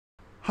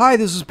Hi,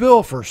 this is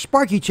Bill for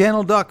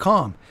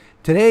SparkyChannel.com.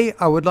 Today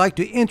I would like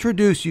to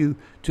introduce you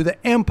to the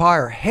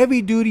Empire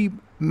Heavy Duty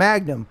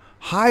Magnum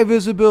High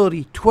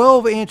Visibility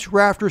 12-inch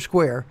Rafter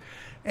Square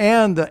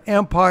and the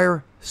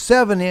Empire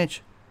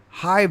 7-inch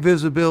High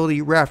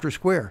Visibility Rafter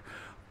Square.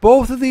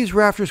 Both of these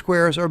rafter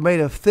squares are made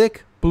of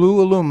thick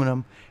blue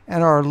aluminum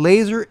and are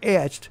laser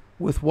etched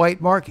with white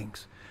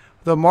markings.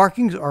 The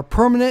markings are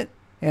permanent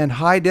and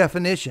high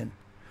definition.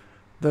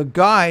 The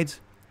guides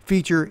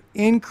feature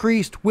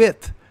increased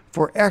width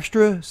for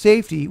extra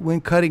safety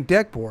when cutting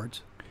deck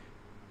boards.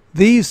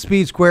 These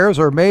speed squares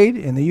are made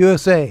in the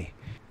USA.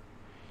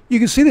 You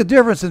can see the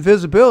difference in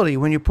visibility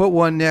when you put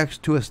one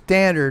next to a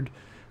standard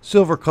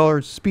silver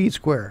colored speed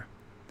square.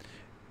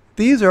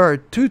 These are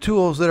two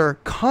tools that are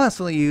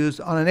constantly used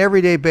on an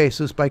everyday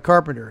basis by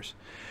carpenters.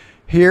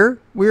 Here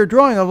we are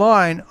drawing a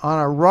line on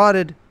a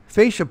rotted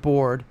fascia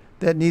board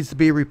that needs to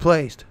be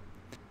replaced.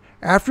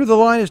 After the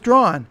line is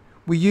drawn,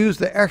 we use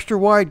the extra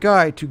wide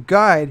guide to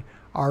guide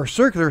our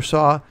circular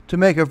saw to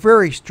make a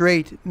very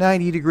straight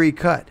 90-degree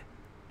cut.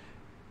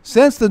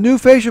 Since the new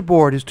fascia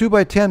board is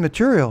 2x10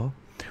 material,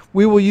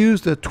 we will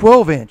use the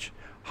 12-inch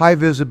high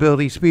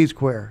visibility speed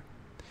square.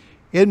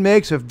 It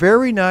makes a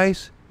very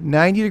nice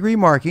 90-degree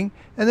marking,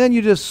 and then you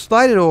just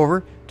slide it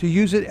over to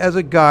use it as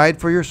a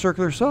guide for your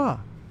circular saw.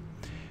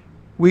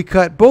 We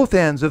cut both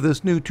ends of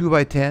this new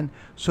 2x10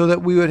 so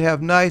that we would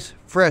have nice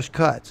fresh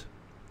cuts.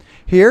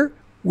 Here,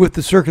 with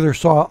the circular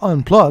saw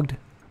unplugged,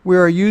 we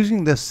are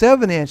using the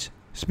 7-inch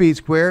speed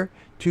square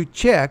to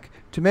check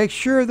to make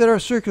sure that our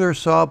circular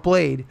saw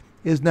blade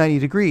is 90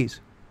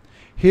 degrees.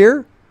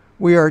 Here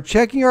we are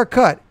checking our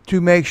cut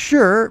to make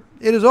sure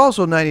it is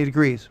also 90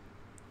 degrees.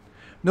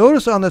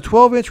 Notice on the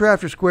 12-inch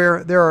rafter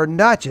square there are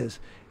notches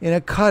in a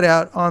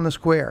cutout on the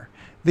square.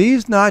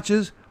 These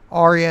notches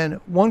are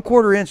in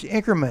 1/4 inch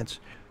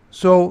increments,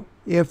 so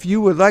if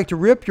you would like to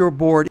rip your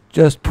board,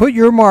 just put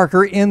your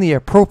marker in the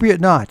appropriate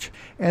notch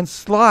and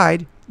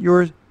slide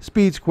your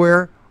speed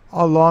square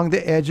along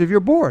the edge of your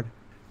board.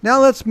 Now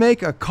let's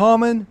make a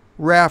common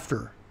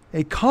rafter.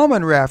 A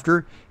common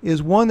rafter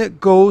is one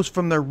that goes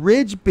from the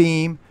ridge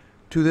beam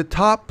to the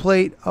top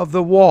plate of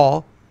the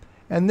wall,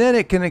 and then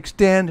it can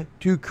extend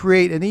to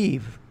create an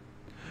eave.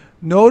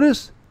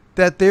 Notice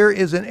that there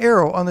is an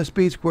arrow on the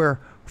speed square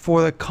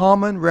for the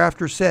common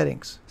rafter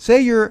settings.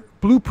 Say your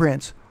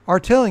blueprints are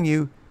telling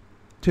you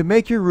to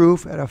make your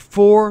roof at a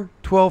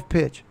 4/12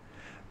 pitch.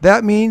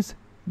 That means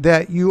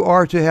that you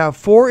are to have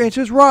 4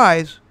 inches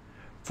rise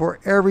for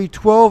every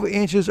 12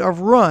 inches of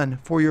run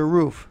for your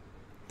roof.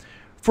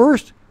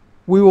 First,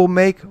 we will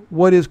make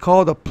what is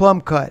called a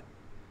plumb cut.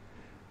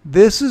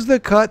 This is the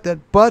cut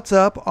that butts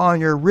up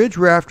on your ridge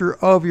rafter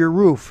of your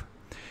roof.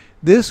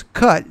 This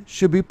cut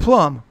should be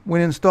plumb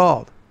when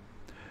installed.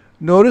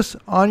 Notice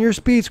on your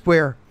speed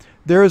square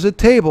there is a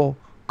table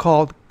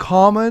called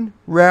Common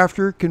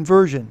Rafter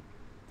Conversion.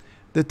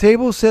 The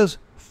table says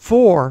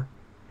 4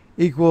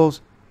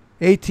 equals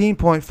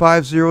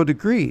 18.50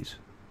 degrees.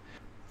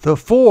 The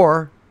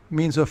 4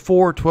 means a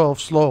 4/12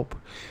 slope.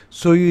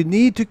 So you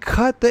need to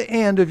cut the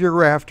end of your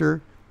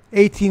rafter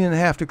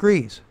 18.5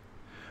 degrees.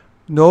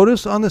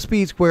 Notice on the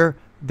speed square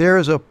there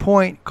is a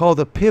point called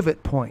the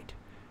pivot point.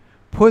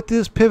 Put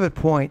this pivot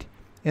point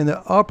in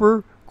the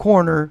upper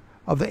corner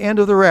of the end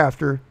of the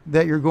rafter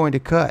that you're going to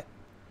cut.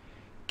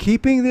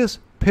 Keeping this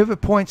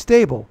pivot point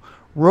stable,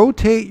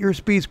 rotate your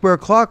speed square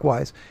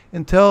clockwise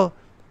until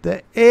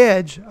the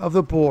edge of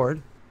the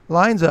board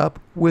lines up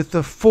with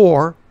the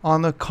 4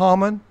 on the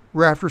common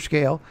rafter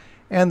scale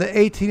and the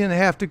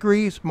 18.5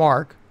 degrees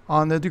mark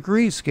on the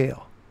degrees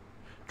scale.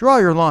 Draw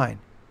your line.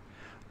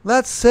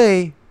 Let's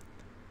say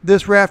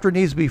this rafter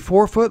needs to be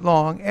 4 foot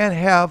long and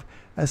have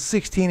a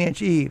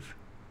 16-inch eave.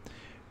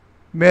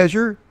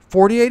 Measure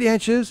 48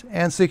 inches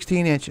and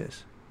 16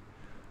 inches.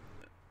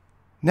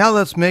 Now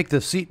let's make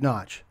the seat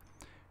notch.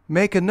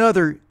 Make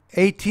another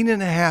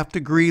 18.5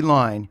 degree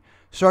line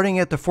starting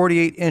at the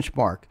 48-inch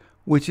mark,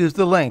 which is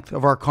the length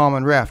of our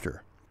common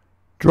rafter.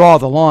 Draw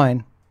the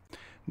line.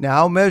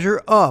 Now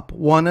measure up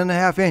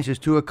 1.5 inches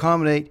to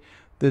accommodate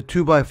the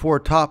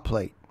 2x4 top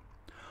plate.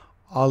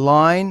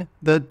 Align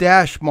the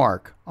dash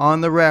mark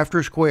on the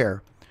rafter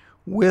square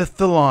with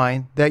the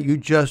line that you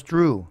just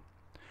drew.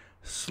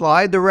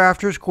 Slide the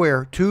rafter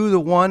square to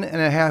the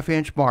 1.5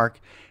 inch mark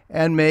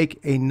and make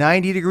a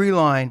 90-degree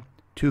line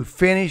to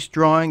finish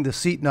drawing the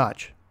seat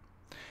notch.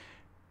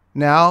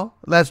 Now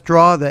let's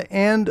draw the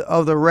end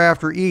of the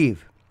rafter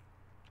eave.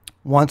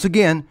 Once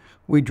again,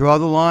 we draw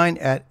the line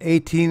at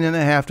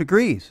 18.5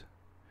 degrees.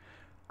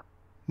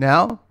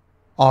 Now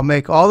I'll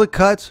make all the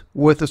cuts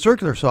with the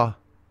circular saw.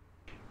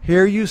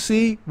 Here you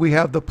see we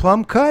have the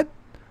plumb cut,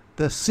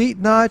 the seat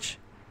notch,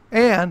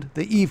 and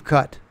the eave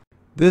cut.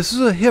 This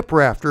is a hip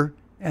rafter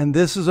and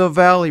this is a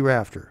valley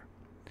rafter.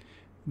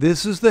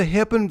 This is the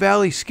hip and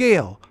valley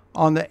scale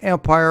on the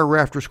Empire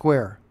Rafter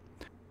Square.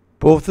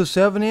 Both the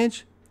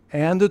 7-inch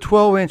and the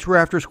 12-inch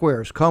rafter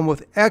squares come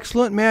with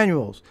excellent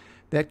manuals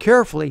that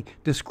carefully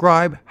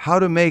describe how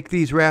to make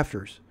these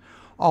rafters.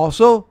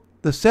 Also,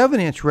 the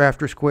 7-inch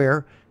rafter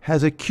square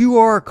has a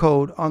QR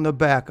code on the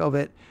back of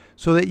it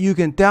so that you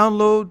can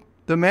download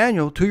the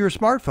manual to your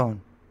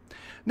smartphone.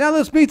 Now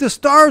let's meet the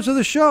stars of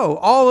the show,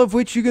 all of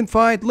which you can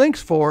find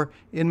links for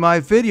in my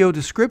video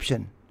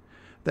description.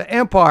 The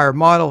Empire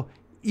Model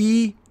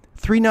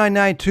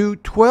E3992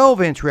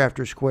 12-inch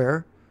rafter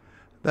square,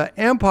 the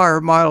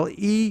Empire Model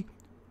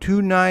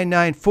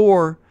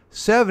E2994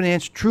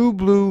 7-inch True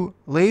Blue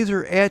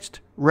laser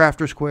etched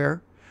rafter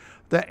square,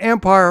 the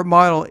Empire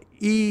Model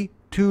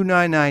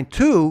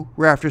E2992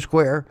 rafter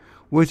square,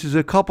 which is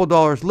a couple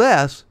dollars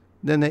less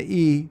than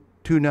the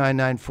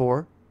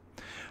E2994,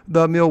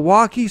 the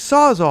Milwaukee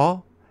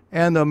Sawzall,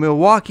 and the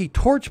Milwaukee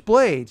torch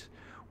blades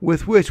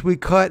with which we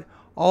cut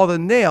all the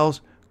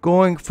nails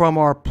going from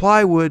our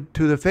plywood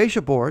to the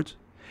fascia boards,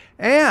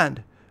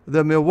 and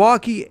the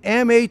Milwaukee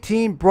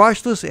M18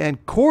 brushless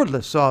and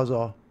cordless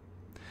Sawzall.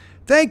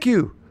 Thank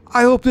you.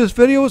 I hope this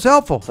video was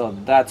helpful. So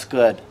that's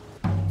good.